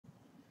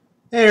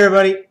Hey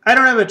everybody, I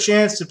don't have a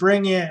chance to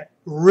bring you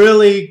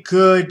really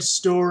good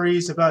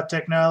stories about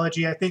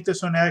technology. I think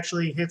this one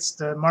actually hits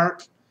the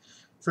mark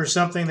for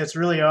something that's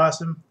really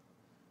awesome.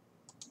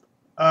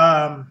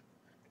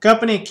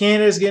 Company in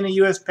Canada is getting a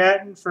U.S.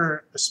 patent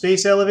for a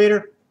space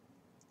elevator.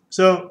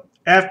 So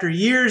after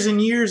years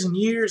and years and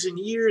years and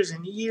years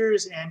and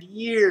years and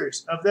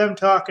years of them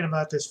talking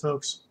about this,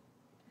 folks,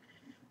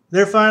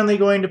 they're finally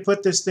going to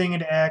put this thing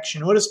into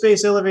action. What a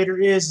space elevator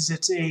is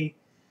it's a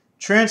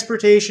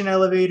transportation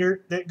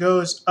elevator that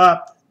goes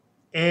up,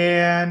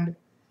 and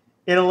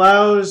it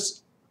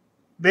allows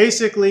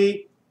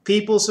basically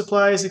people,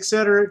 supplies,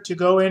 etc. to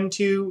go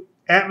into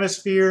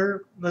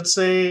atmosphere. Let's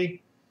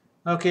say,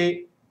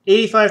 okay,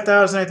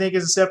 85,000 I think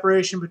is the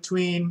separation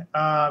between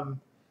our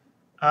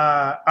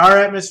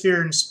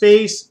atmosphere and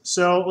space.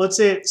 So let's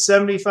say it's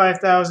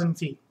 75,000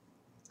 feet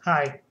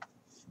high,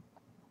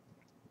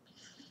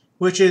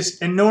 which is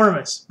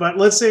enormous. But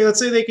let's say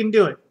they can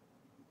do it.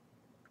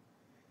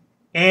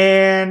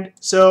 And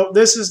so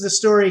this is the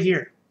story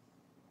here.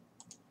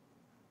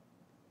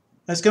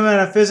 That's coming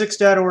out of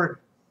physics.org.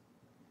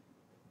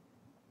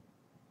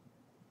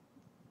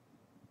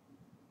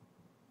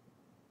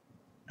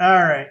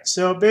 All right,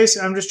 so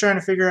basically, I'm just trying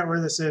to figure out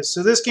where this is.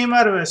 So this came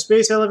out of a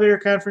Space Elevator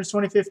Conference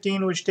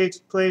 2015, which takes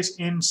place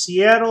in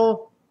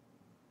Seattle.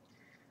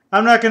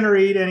 I'm not going to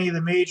read any of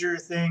the major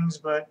things,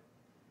 but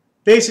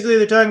basically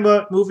they're talking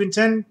about moving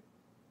 10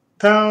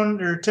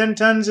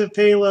 tons of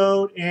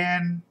payload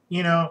and,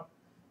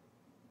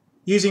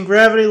 using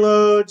gravity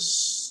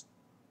loads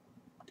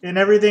and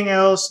everything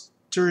else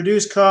to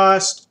reduce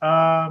cost.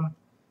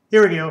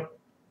 Here we go.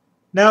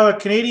 Now a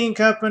Canadian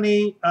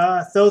company,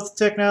 Thoth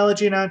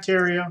Technology in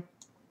Ontario,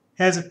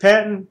 has a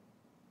patent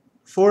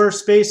for a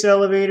space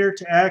elevator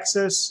to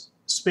access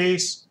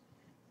space.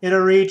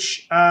 It'll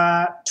reach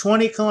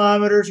 20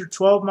 kilometers or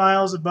 12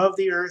 miles above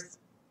the Earth.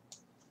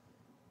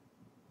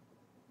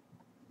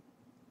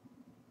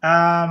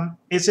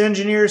 Its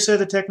engineers said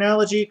the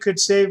technology could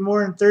save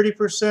more than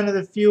 30% of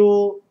the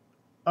fuel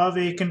of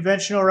a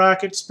conventional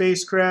rocket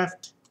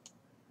spacecraft.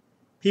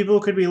 People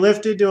could be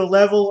lifted to a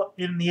level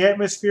in the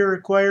atmosphere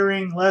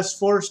requiring less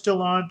force to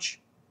launch.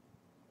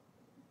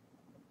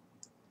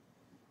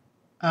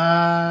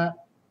 I'm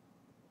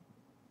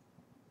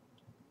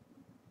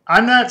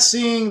not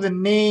seeing the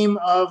name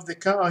of the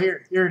oh,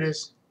 here it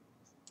is.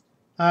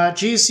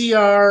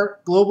 GCR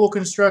Global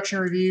Construction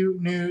Review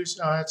News.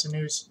 Oh, that's a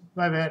news.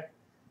 My bad.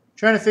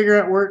 Trying to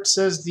figure out where it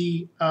says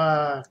the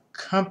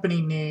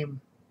company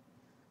name.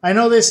 I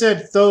know they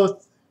said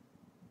Thoth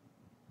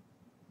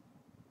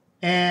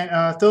and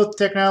Thoth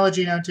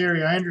Technology in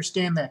Ontario. I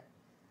understand that,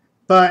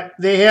 but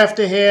they have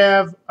to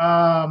have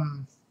a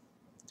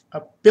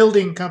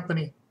building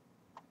company,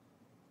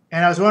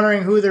 and I was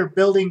wondering who their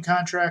building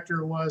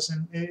contractor was,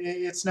 and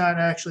it's not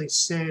actually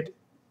said.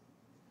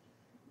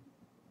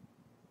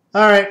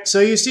 All right, so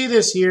you see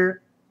this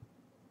here.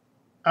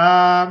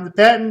 The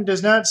patent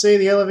does not say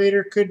the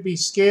elevator could be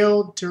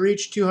scaled to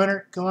reach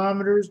 200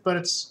 kilometers,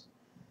 but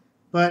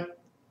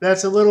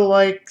that's a little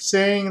like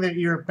saying that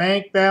your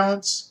bank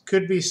balance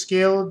could be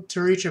scaled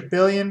to reach $1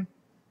 billion.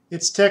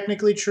 It's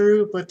technically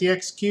true, but the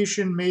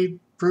execution may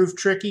prove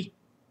tricky.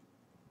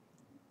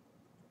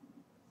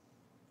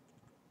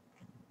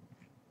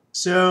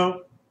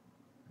 So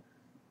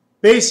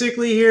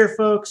basically here,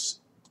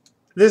 folks,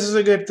 this is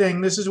a good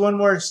thing. This is one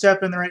more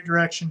step in the right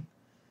direction.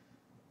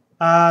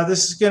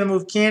 This is going to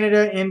move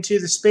Canada into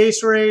the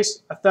space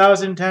race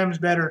 1,000 times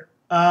better.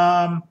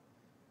 I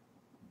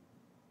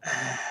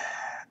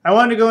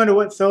wanted to go into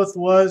what Thoth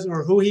was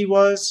or who he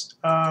was,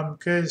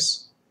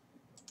 because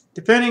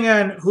depending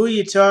on who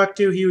you talk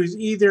to, he was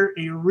either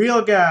a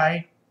real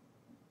guy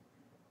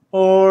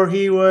or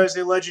he was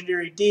a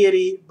legendary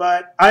deity,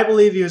 but I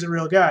believe he was a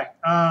real guy.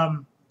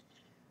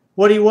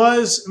 What he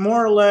was,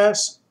 more or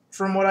less,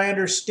 from what I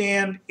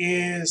understand,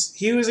 is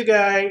he was a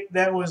guy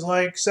that was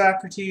like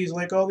Socrates,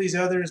 like all these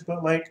others,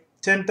 but like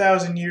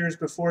 10,000 years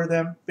before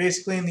them,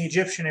 basically in the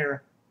Egyptian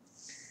era.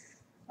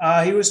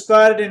 He was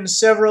spotted in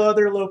several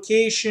other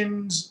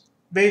locations,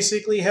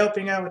 basically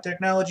helping out with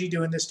technology,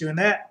 doing this, doing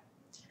that.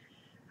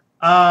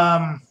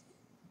 But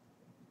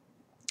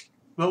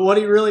what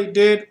he really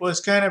did was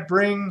kind of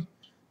bring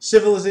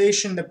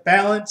civilization to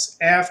balance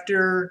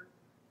after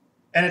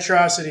an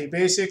atrocity.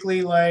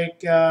 Basically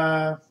like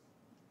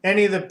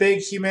any of the big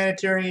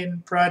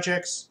humanitarian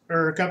projects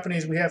or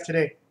companies we have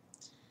today.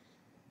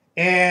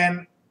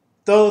 And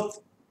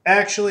Thoth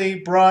actually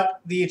brought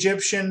the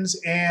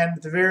Egyptians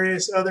and the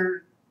various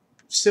other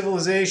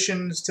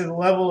civilizations to the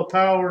level of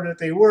power that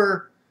they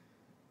were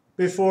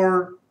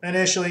before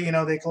initially,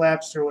 they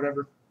collapsed or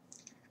whatever.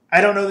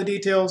 I don't know the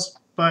details,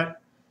 but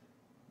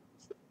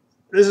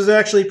this is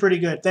actually pretty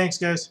good. Thanks,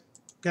 guys.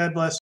 God bless.